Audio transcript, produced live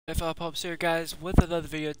Pops here, guys, with another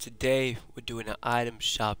video. Today we're doing an item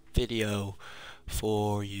shop video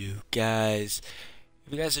for you guys.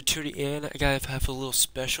 If you guys are tuning in, I gotta have a little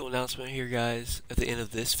special announcement here, guys, at the end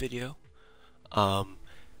of this video. But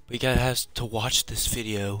you gotta have to watch this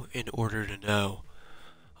video in order to know.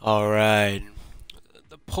 Alright,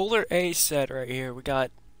 the Polar A set right here, we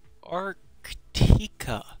got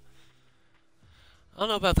Arctica. I don't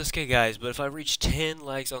know about this skin, guys, but if I reach 10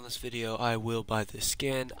 likes on this video, I will buy this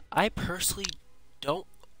skin. I personally don't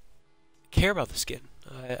care about the skin.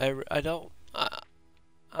 I don't know. I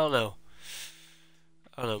don't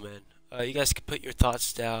know, man. You guys can put your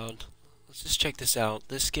thoughts down. Let's just check this out.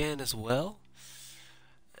 This skin as well.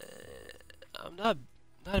 I'm not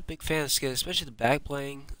a big fan of the skin, especially the back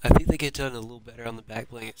bling. I think they get done a little better on the back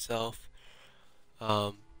bling itself.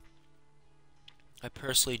 I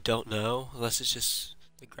personally don't know, unless it's just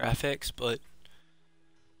the graphics, but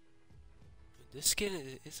this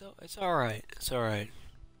skin it's alright. It's alright.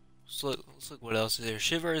 Let's look what else is there.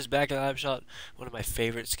 Shiver is back in the item shop. One of my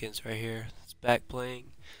favorite skins right here. It's back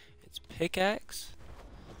bling. It's pickaxe.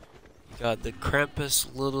 You got the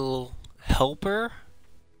Krampus little helper.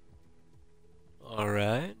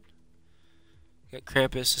 Alright. Got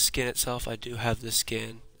Krampus, the skin itself. I do have this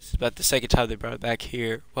skin. This is about the second time they brought it back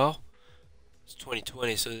here. Well, it's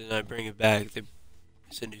 2020, so then I bring it back.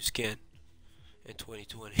 It's a new skin in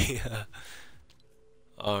 2020.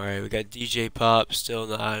 Alright, we got DJ Pop still in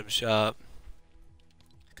the item shop.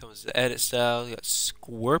 Comes the edit style. You got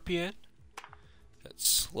Scorpion. Got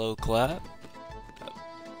Slow Clap. Got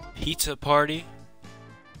Pizza Party.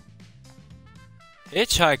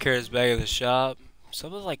 Hitchhiker is back in the shop.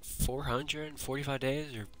 Something like 445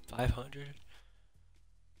 days or 500.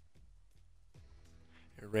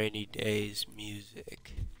 Rainy Days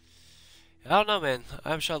music. I don't know, man.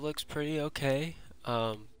 Item shop looks pretty okay.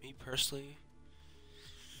 Me personally,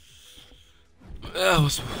 we'll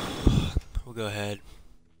go ahead.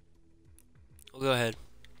 We'll go ahead.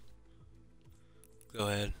 Go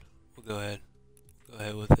ahead. We'll go ahead. Go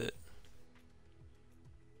ahead with it.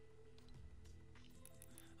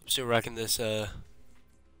 I'm still rocking this. Yeah.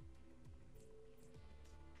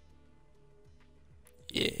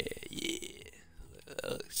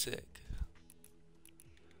 That looks sick.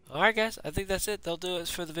 Alright, guys, I think that's it. That'll do it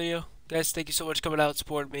for the video. Guys, thank you so much for coming out and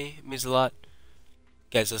supporting me. It means a lot.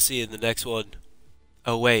 Guys, I'll see you in the next one.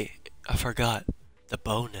 Oh, wait. I forgot. The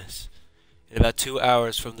bonus. In about 2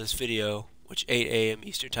 hours from this video, which 8 a.m.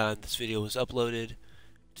 Eastern Time, this video was uploaded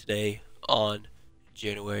today on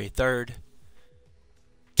January 3rd.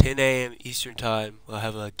 10 a.m. Eastern Time, we'll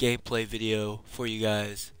have a gameplay video for you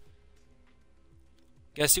guys.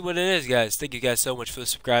 Guys, see what it is, guys. Thank you guys so much for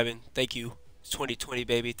subscribing. Thank you. It's 2020,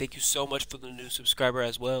 baby. Thank you so much for the new subscriber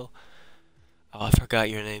as well. Oh, I forgot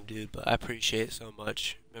your name, dude, but I appreciate it so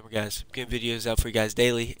much. Remember, guys, I'm getting videos out for you guys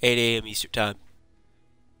daily, 8 a.m. Eastern Time,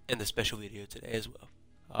 and the special video today as well.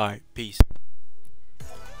 Alright, peace.